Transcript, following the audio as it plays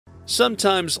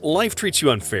Sometimes life treats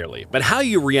you unfairly, but how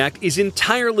you react is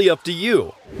entirely up to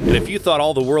you. And if you thought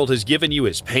all the world has given you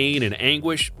is pain and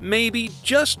anguish, maybe,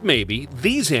 just maybe,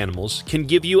 these animals can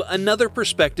give you another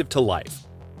perspective to life.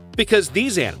 Because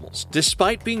these animals,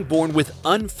 despite being born with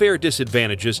unfair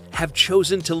disadvantages, have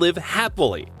chosen to live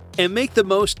happily and make the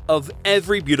most of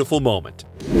every beautiful moment.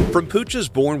 From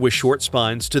pooches born with short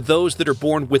spines to those that are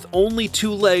born with only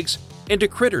 2 legs, and to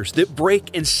critters that break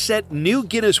and set new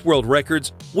Guinness World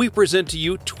Records, we present to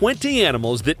you 20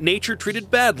 animals that nature treated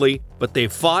badly, but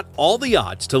they've fought all the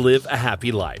odds to live a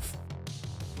happy life.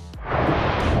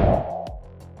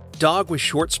 Dog with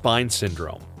short spine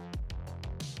syndrome.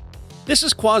 This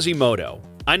is Quasimodo.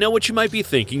 I know what you might be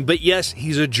thinking, but yes,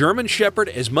 he's a German Shepherd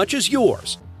as much as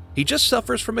yours. He just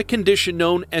suffers from a condition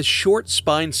known as short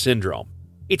spine syndrome.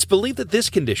 It's believed that this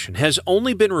condition has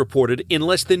only been reported in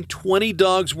less than 20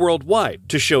 dogs worldwide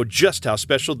to show just how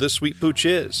special this sweet pooch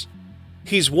is.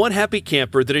 He's one happy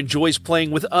camper that enjoys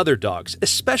playing with other dogs,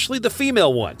 especially the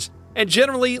female ones, and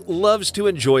generally loves to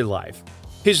enjoy life.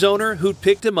 His owner, who'd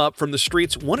picked him up from the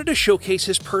streets, wanted to showcase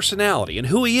his personality and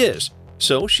who he is,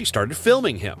 so she started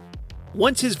filming him.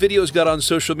 Once his videos got on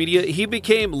social media, he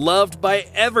became loved by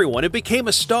everyone and became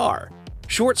a star.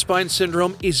 Short spine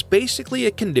syndrome is basically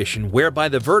a condition whereby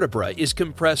the vertebra is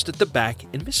compressed at the back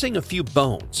and missing a few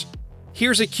bones.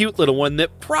 Here's a cute little one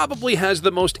that probably has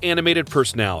the most animated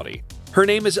personality. Her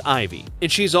name is Ivy,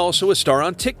 and she's also a star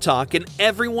on TikTok, and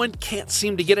everyone can't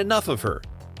seem to get enough of her.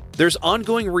 There's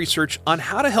ongoing research on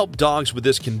how to help dogs with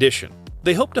this condition.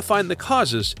 They hope to find the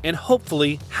causes and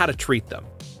hopefully how to treat them.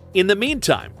 In the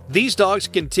meantime, these dogs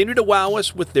continue to wow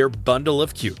us with their bundle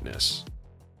of cuteness.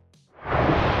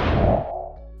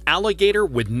 Alligator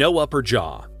with no upper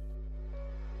jaw.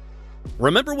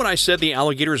 Remember when I said the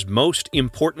alligator's most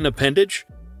important appendage?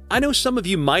 I know some of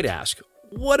you might ask,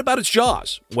 what about its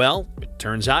jaws? Well, it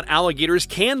turns out alligators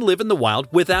can live in the wild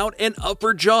without an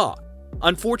upper jaw.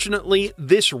 Unfortunately,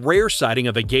 this rare sighting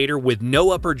of a gator with no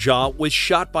upper jaw was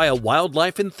shot by a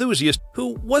wildlife enthusiast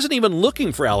who wasn't even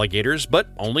looking for alligators but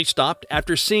only stopped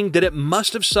after seeing that it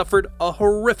must have suffered a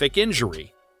horrific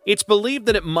injury. It's believed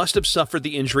that it must have suffered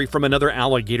the injury from another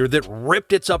alligator that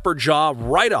ripped its upper jaw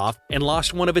right off and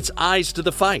lost one of its eyes to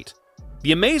the fight.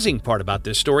 The amazing part about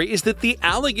this story is that the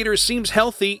alligator seems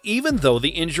healthy even though the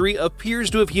injury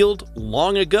appears to have healed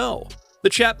long ago.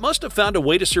 The chap must have found a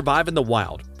way to survive in the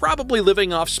wild, probably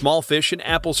living off small fish and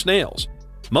apple snails.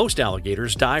 Most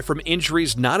alligators die from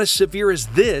injuries not as severe as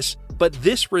this, but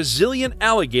this resilient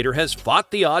alligator has fought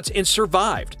the odds and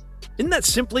survived. Isn't that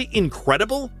simply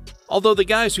incredible? Although the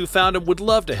guys who found him would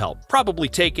love to help, probably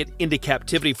take it into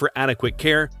captivity for adequate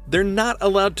care, they're not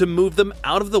allowed to move them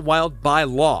out of the wild by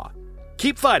law.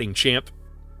 Keep fighting, champ.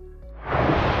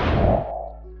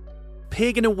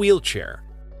 Pig in a wheelchair.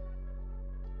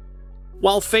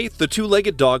 While Faith, the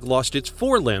 2-legged dog, lost its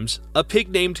 4 limbs, a pig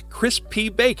named Crispy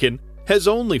Bacon has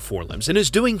only 4 limbs and is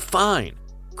doing fine.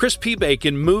 Crispy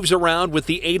Bacon moves around with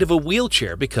the aid of a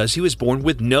wheelchair because he was born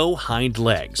with no hind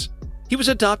legs. He was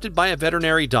adopted by a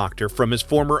veterinary doctor from his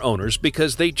former owners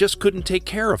because they just couldn't take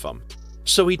care of him.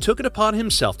 So he took it upon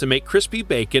himself to make Crispy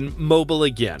Bacon mobile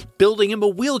again, building him a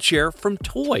wheelchair from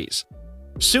toys.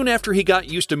 Soon after he got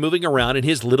used to moving around in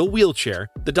his little wheelchair,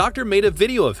 the doctor made a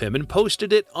video of him and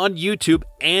posted it on YouTube,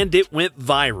 and it went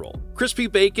viral. Crispy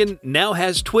Bacon now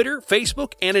has Twitter,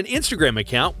 Facebook, and an Instagram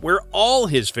account where all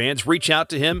his fans reach out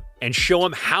to him and show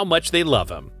him how much they love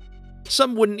him.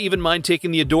 Some wouldn't even mind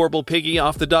taking the adorable piggy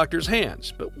off the doctor's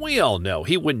hands, but we all know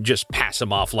he wouldn't just pass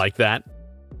him off like that.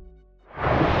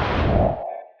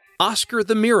 Oscar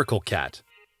the Miracle Cat.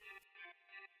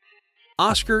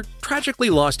 Oscar tragically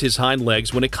lost his hind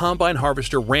legs when a combine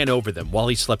harvester ran over them while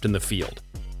he slept in the field.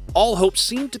 All hope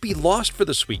seemed to be lost for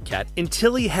the sweet cat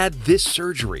until he had this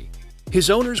surgery. His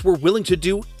owners were willing to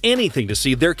do anything to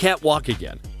see their cat walk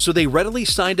again, so they readily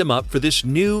signed him up for this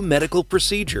new medical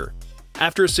procedure.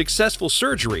 After a successful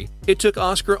surgery, it took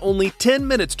Oscar only 10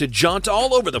 minutes to jaunt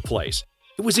all over the place.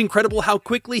 It was incredible how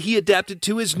quickly he adapted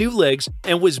to his new legs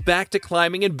and was back to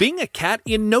climbing and being a cat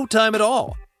in no time at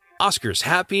all. Oscar's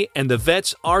happy and the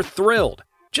vets are thrilled.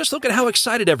 Just look at how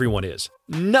excited everyone is.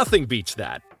 Nothing beats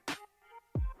that.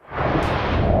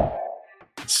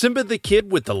 Simba the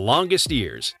kid with the longest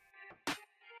ears.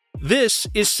 This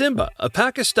is Simba, a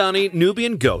Pakistani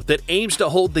Nubian goat that aims to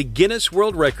hold the Guinness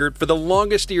World Record for the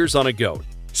longest ears on a goat.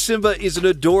 Simba is an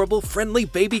adorable, friendly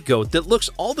baby goat that looks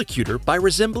all the cuter by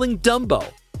resembling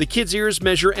Dumbo. The kid's ears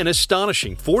measure an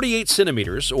astonishing 48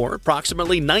 centimeters, or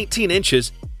approximately 19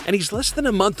 inches, and he's less than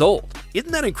a month old.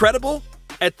 Isn't that incredible?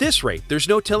 At this rate, there's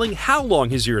no telling how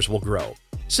long his ears will grow.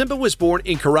 Simba was born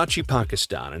in Karachi,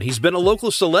 Pakistan, and he's been a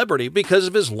local celebrity because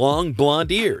of his long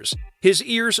blonde ears. His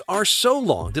ears are so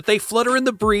long that they flutter in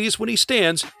the breeze when he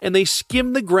stands and they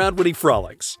skim the ground when he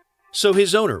frolics. So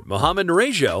his owner, Mohammed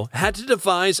Narejo, had to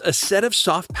devise a set of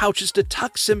soft pouches to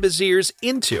tuck Simba's ears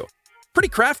into. Pretty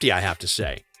crafty, I have to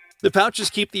say. The pouches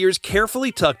keep the ears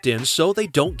carefully tucked in so they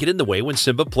don't get in the way when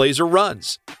Simba plays or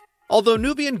runs. Although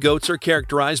Nubian goats are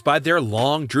characterized by their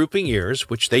long, drooping ears,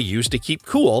 which they use to keep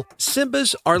cool,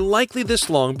 Simba's are likely this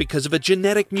long because of a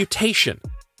genetic mutation.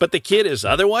 But the kid is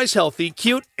otherwise healthy,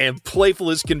 cute, and playful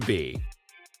as can be.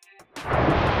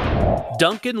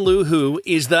 Duncan Lou Who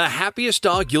is the happiest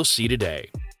dog you'll see today.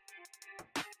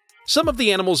 Some of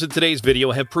the animals in today's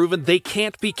video have proven they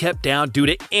can't be kept down due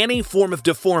to any form of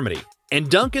deformity, and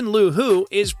Duncan Lou Who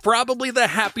is probably the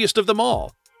happiest of them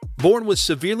all. Born with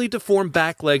severely deformed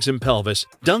back legs and pelvis,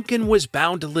 Duncan was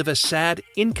bound to live a sad,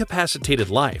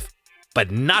 incapacitated life. But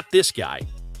not this guy.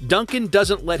 Duncan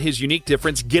doesn't let his unique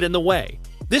difference get in the way.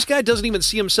 This guy doesn't even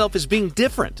see himself as being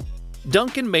different.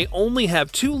 Duncan may only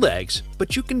have 2 legs,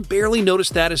 but you can barely notice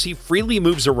that as he freely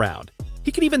moves around.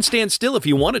 He can even stand still if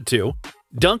he wanted to.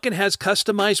 Duncan has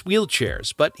customized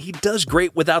wheelchairs, but he does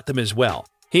great without them as well.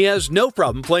 He has no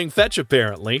problem playing fetch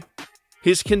apparently.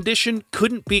 His condition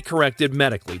couldn't be corrected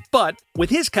medically, but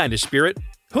with his kind of spirit,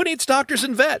 who needs doctors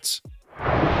and vets?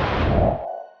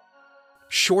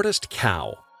 Shortest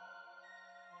cow.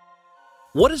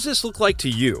 What does this look like to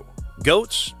you?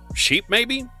 Goats? Sheep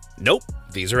maybe? Nope,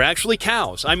 these are actually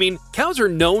cows. I mean, cows are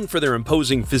known for their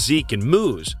imposing physique and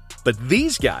moos, but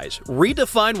these guys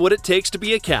redefine what it takes to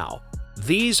be a cow.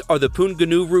 These are the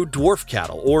Punganuru dwarf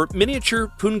cattle, or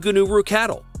miniature Punganuru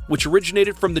cattle, which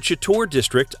originated from the Chittor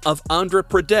district of Andhra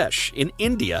Pradesh in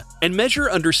India and measure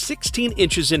under 16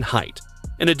 inches in height.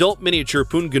 An adult miniature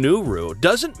Punganuru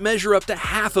doesn't measure up to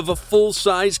half of a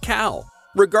full-size cow.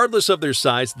 Regardless of their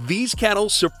size, these cattle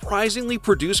surprisingly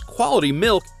produce quality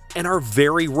milk and are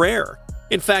very rare.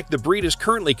 In fact, the breed is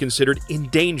currently considered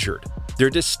endangered.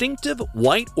 Their distinctive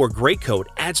white or gray coat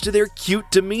adds to their cute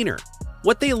demeanor.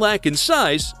 What they lack in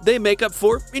size, they make up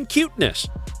for in cuteness.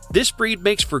 This breed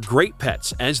makes for great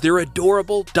pets as they're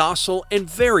adorable, docile, and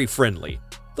very friendly.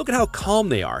 Look at how calm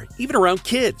they are, even around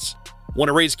kids. Want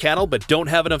to raise cattle but don't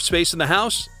have enough space in the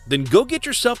house? Then go get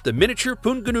yourself the miniature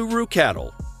Punganuru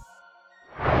cattle.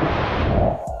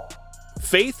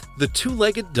 Faith, the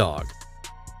two-legged dog.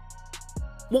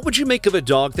 What would you make of a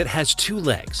dog that has 2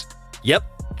 legs? Yep,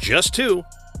 just 2.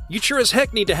 You sure as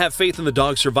heck need to have faith in the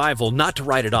dog's survival not to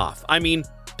write it off. I mean,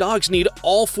 dogs need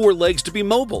all 4 legs to be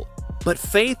mobile. But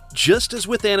Faith, just as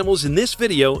with animals in this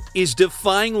video, is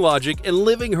defying logic and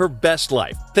living her best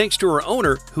life, thanks to her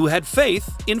owner who had faith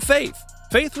in Faith.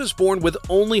 Faith was born with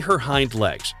only her hind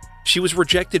legs. She was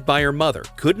rejected by her mother,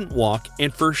 couldn't walk,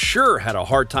 and for sure had a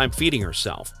hard time feeding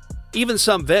herself. Even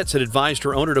some vets had advised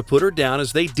her owner to put her down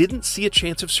as they didn't see a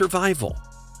chance of survival.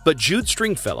 But Jude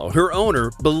Stringfellow, her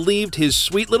owner, believed his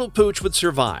sweet little pooch would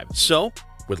survive, so,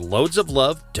 with loads of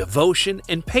love, devotion,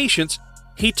 and patience,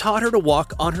 he taught her to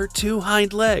walk on her 2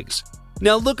 hind legs.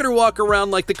 Now look at her walk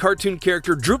around like the cartoon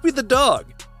character Droopy the dog.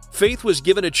 Faith was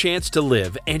given a chance to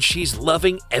live, and she's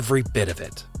loving every bit of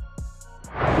it.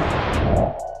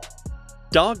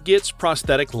 Dog gets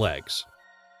prosthetic legs.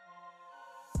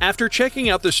 After checking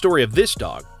out the story of this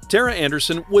dog, Tara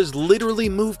Anderson was literally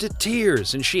moved to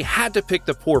tears and she had to pick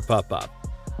the poor pup up.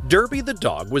 Derby the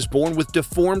dog was born with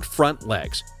deformed front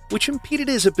legs, which impeded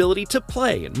his ability to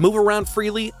play and move around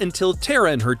freely until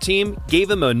Tara and her team gave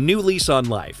him a new lease on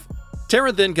life.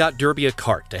 Tara then got Derby a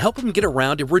cart to help him get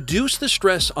around and reduce the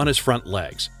stress on his front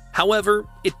legs. However,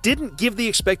 it didn't give the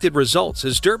expected results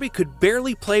as Derby could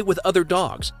barely play with other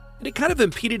dogs, and it kind of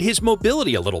impeded his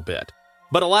mobility a little bit.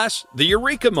 But alas, the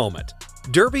eureka moment.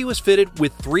 Derby was fitted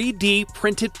with 3D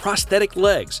printed prosthetic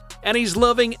legs, and he's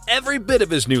loving every bit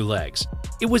of his new legs.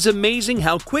 It was amazing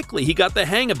how quickly he got the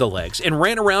hang of the legs and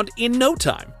ran around in no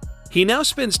time. He now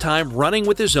spends time running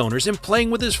with his owners and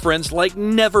playing with his friends like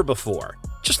never before.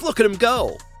 Just look at him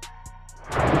go!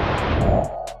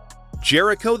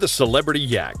 Jericho the Celebrity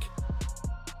Yak.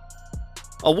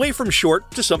 Away from short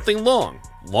to something long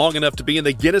enough to be in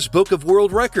the Guinness Book of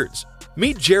World Records.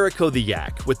 Meet Jericho the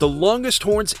yak with the longest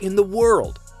horns in the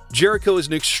world. Jericho is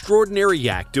an extraordinary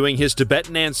yak doing his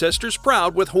Tibetan ancestors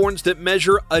proud with horns that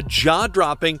measure a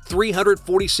jaw-dropping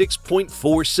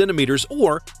 346.4 centimeters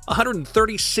or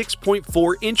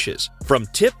 136.4 inches from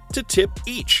tip to tip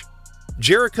each.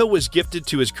 Jericho was gifted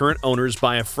to his current owners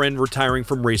by a friend retiring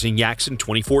from raising yaks in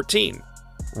 2014.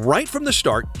 Right from the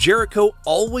start, Jericho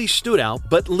always stood out,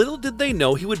 but little did they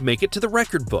know he would make it to the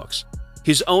record books.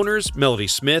 His owners, Melody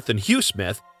Smith and Hugh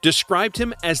Smith, described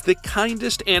him as the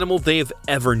kindest animal they have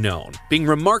ever known, being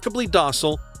remarkably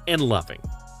docile and loving.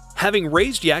 Having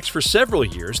raised yaks for several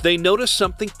years, they noticed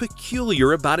something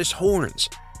peculiar about his horns,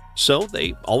 so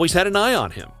they always had an eye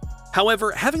on him.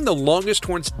 However, having the longest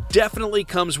horns definitely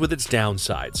comes with its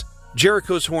downsides.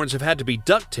 Jericho's horns have had to be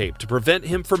duct taped to prevent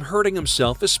him from hurting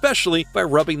himself, especially by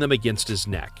rubbing them against his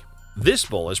neck. This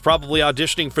bull is probably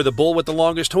auditioning for the bull with the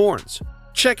longest horns.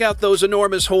 Check out those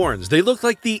enormous horns. They look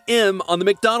like the M on the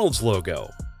McDonald's logo.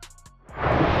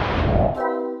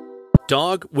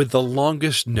 Dog with the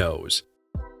longest nose.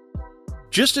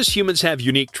 Just as humans have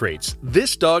unique traits,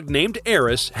 this dog named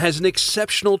Eris has an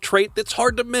exceptional trait that's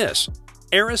hard to miss.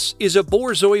 Eris is a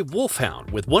Borzoi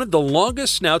wolfhound with one of the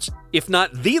longest snouts, if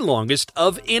not the longest,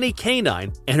 of any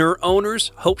canine, and her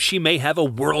owners hope she may have a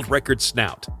world record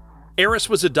snout. Eris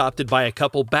was adopted by a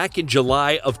couple back in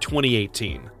July of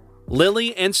 2018.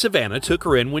 Lily and Savannah took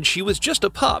her in when she was just a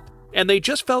pup, and they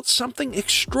just felt something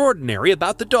extraordinary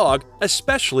about the dog,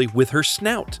 especially with her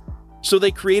snout. So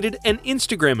they created an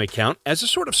Instagram account as a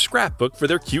sort of scrapbook for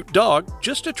their cute dog,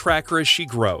 just to track her as she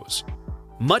grows.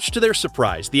 Much to their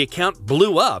surprise, the account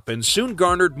blew up and soon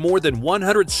garnered more than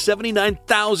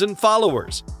 179,000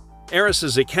 followers.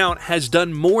 Eris's account has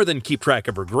done more than keep track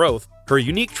of her growth. Her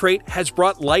unique trait has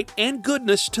brought light and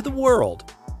goodness to the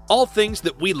world. All things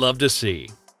that we love to see.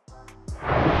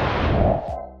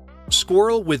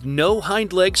 Squirrel with no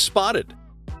hind legs spotted.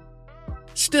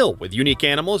 Still, with unique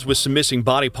animals with some missing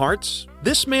body parts,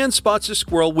 this man spots a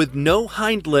squirrel with no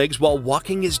hind legs while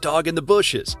walking his dog in the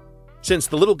bushes. Since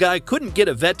the little guy couldn't get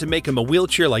a vet to make him a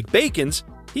wheelchair like Bacon's,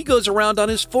 he goes around on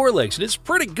his forelegs and is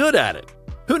pretty good at it.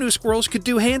 Who knew squirrels could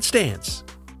do handstands?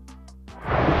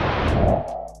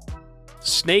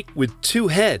 Snake with two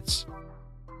heads.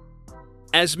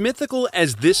 As mythical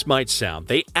as this might sound,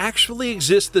 they actually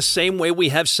exist the same way we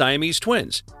have Siamese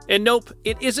twins. And nope,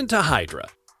 it isn't a hydra.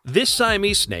 This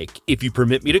Siamese snake, if you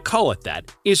permit me to call it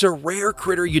that, is a rare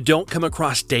critter you don't come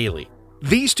across daily.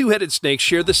 These two-headed snakes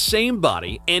share the same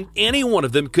body, and any one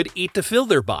of them could eat to fill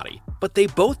their body, but they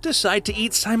both decide to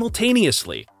eat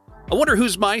simultaneously. I wonder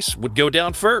whose mice would go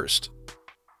down first.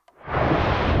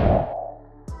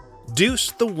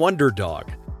 Deuce the Wonder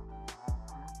Dog.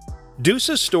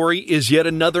 Deuce's story is yet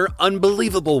another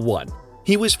unbelievable one.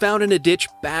 He was found in a ditch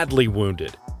badly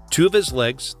wounded. Two of his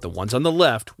legs, the ones on the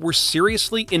left, were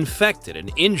seriously infected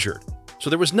and injured, so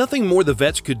there was nothing more the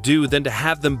vets could do than to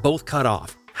have them both cut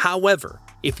off. However,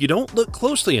 if you don't look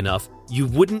closely enough, you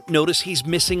wouldn't notice he's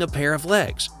missing a pair of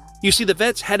legs. You see, the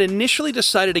vets had initially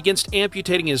decided against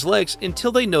amputating his legs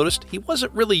until they noticed he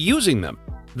wasn't really using them.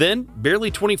 Then, barely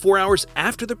 24 hours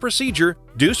after the procedure,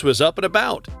 Deuce was up and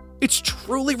about. It's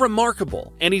truly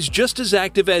remarkable, and he's just as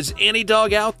active as any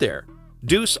dog out there.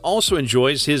 Deuce also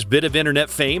enjoys his bit of internet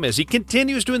fame as he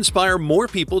continues to inspire more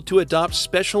people to adopt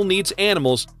special needs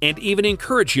animals and even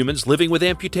encourage humans living with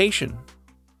amputation.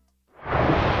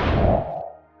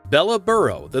 Bella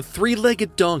Burrow, the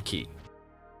three-legged donkey.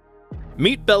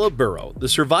 Meet Bella Burrow, the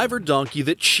survivor donkey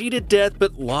that cheated death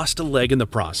but lost a leg in the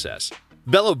process.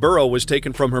 Bella Burrow was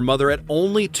taken from her mother at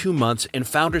only 2 months and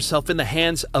found herself in the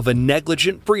hands of a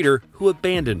negligent breeder who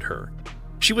abandoned her.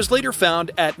 She was later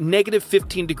found at negative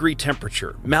 15-degree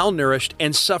temperature, malnourished,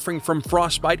 and suffering from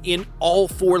frostbite in all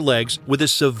 4 legs with a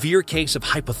severe case of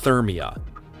hypothermia.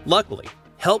 Luckily,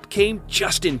 help came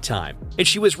just in time, and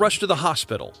she was rushed to the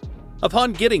hospital.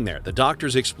 Upon getting there, the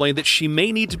doctors explained that she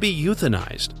may need to be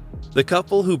euthanized. The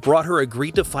couple who brought her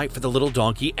agreed to fight for the little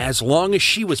donkey as long as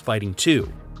she was fighting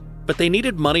too. But they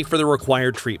needed money for the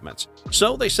required treatments,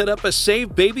 so they set up a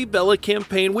Save Baby Bella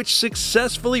campaign which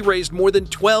successfully raised more than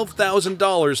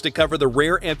 $12,000 to cover the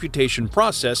rare amputation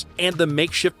process and the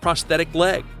makeshift prosthetic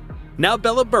leg. Now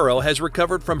Bella Burrow has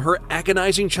recovered from her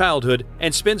agonizing childhood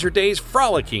and spends her days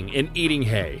frolicking and eating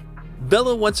hay.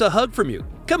 Bella wants a hug from you.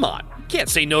 Come on, can't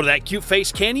say no to that cute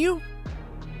face, can you?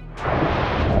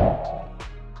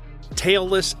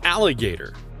 Tailless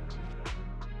alligator.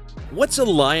 What's a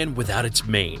lion without its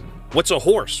mane? What's a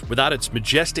horse without its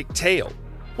majestic tail?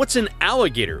 What's an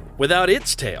alligator without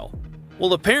its tail?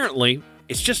 Well, apparently,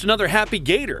 it's just another happy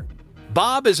gator.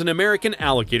 Bob is an American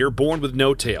alligator born with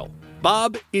no tail.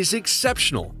 Bob is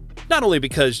exceptional, not only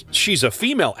because she's a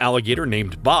female alligator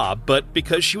named Bob, but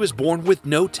because she was born with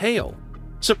no tail.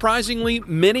 Surprisingly,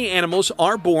 many animals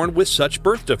are born with such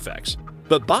birth defects,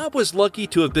 but Bob was lucky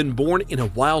to have been born in a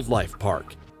wildlife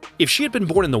park. If she had been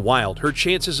born in the wild, her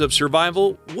chances of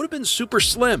survival would have been super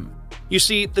slim. You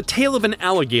see, the tail of an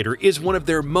alligator is one of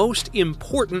their most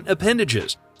important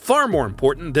appendages, far more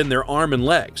important than their arm and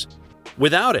legs.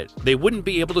 Without it, they wouldn't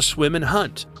be able to swim and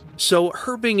hunt. so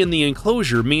her being in the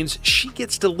enclosure means she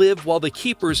gets to live while the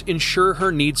keepers ensure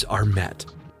her needs are met.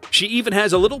 She even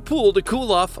has a little pool to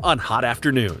cool off on hot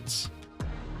afternoons.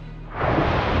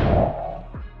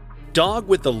 Dog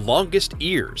with the longest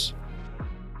ears.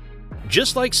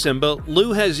 Just like Simba,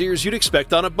 Lou has ears you'd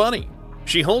expect on a bunny.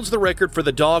 She holds the record for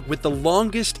the dog with the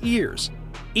longest ears.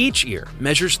 Each ear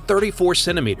measures 34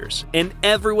 centimeters, and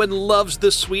everyone loves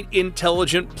the sweet,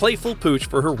 intelligent, playful pooch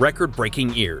for her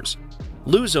record-breaking ears.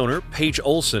 Lou's owner, Paige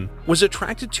Olson, was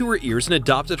attracted to her ears and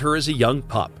adopted her as a young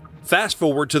pup. Fast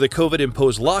forward to the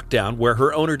COVID-imposed lockdown, where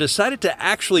her owner decided to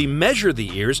actually measure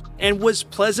the ears and was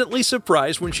pleasantly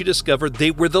surprised when she discovered they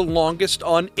were the longest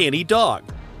on any dog.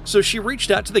 So she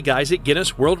reached out to the guys at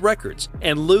Guinness World Records,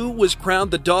 and Lou was crowned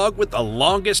the dog with the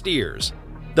longest ears.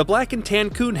 The black and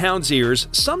tan coonhound's ears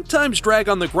sometimes drag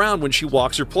on the ground when she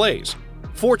walks or plays.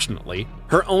 Fortunately,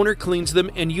 her owner cleans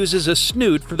them and uses a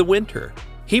snood for the winter.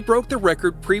 He broke the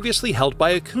record previously held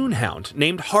by a coonhound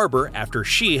named Harbor after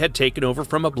she had taken over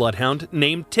from a bloodhound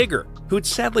named Tigger, who'd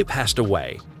sadly passed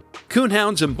away.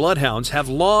 Coonhounds and bloodhounds have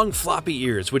long, floppy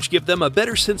ears which give them a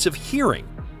better sense of hearing,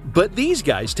 but these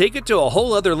guys take it to a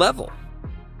whole other level.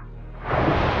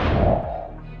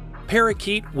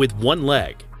 Parakeet with one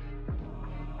leg.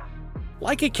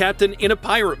 Like a captain in a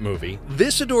pirate movie,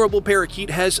 this adorable parakeet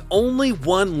has only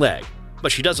one leg,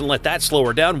 but she doesn't let that slow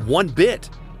her down one bit.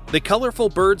 The colorful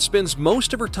bird spends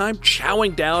most of her time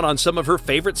chowing down on some of her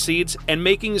favorite seeds and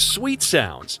making sweet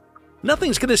sounds.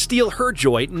 Nothing's gonna steal her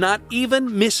joy, not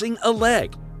even missing a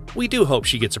leg. We do hope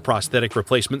she gets a prosthetic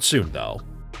replacement soon, though.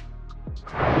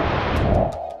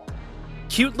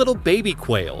 Cute little baby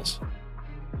quails.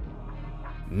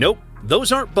 Nope,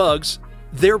 those aren't bugs.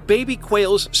 They're baby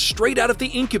quails straight out of the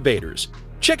incubators.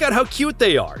 Check out how cute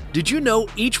they are. Did you know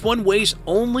each one weighs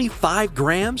only 5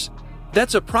 grams?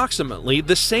 That's approximately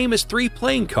the same as 3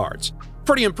 playing cards.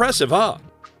 Pretty impressive, huh?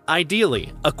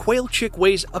 Ideally, a quail chick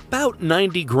weighs about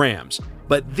 90 grams,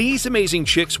 but these amazing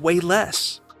chicks weigh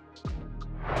less.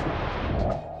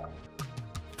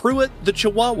 Pruitt the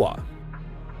Chihuahua.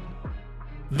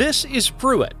 This is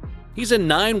Pruitt. He's a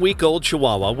 9-week-old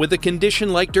Chihuahua with a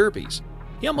condition like Derby's.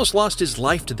 He almost lost his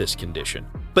life to this condition,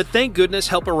 but thank goodness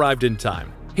help arrived in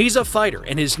time. He's a fighter,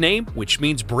 and his name, which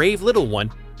means brave little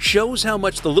one, shows how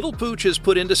much the little pooch has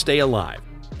put in to stay alive.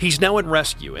 He's now in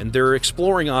rescue, and they're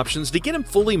exploring options to get him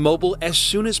fully mobile as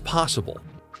soon as possible.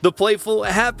 The playful,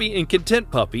 happy, and content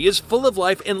puppy is full of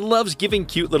life and loves giving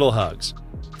cute little hugs.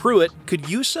 Pruitt could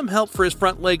use some help for his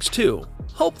front legs too.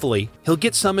 Hopefully, he'll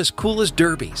get some as cool as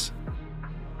Derby's.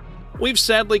 We've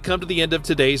sadly come to the end of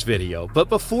today's video, but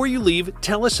before you leave,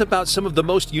 tell us about some of the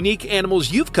most unique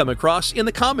animals you've come across in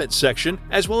the comments section,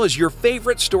 as well as your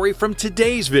favorite story from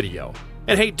today's video.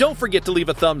 And hey, don't forget to leave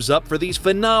a thumbs up for these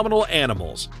phenomenal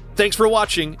animals. Thanks for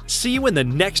watching. See you in the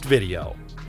next video.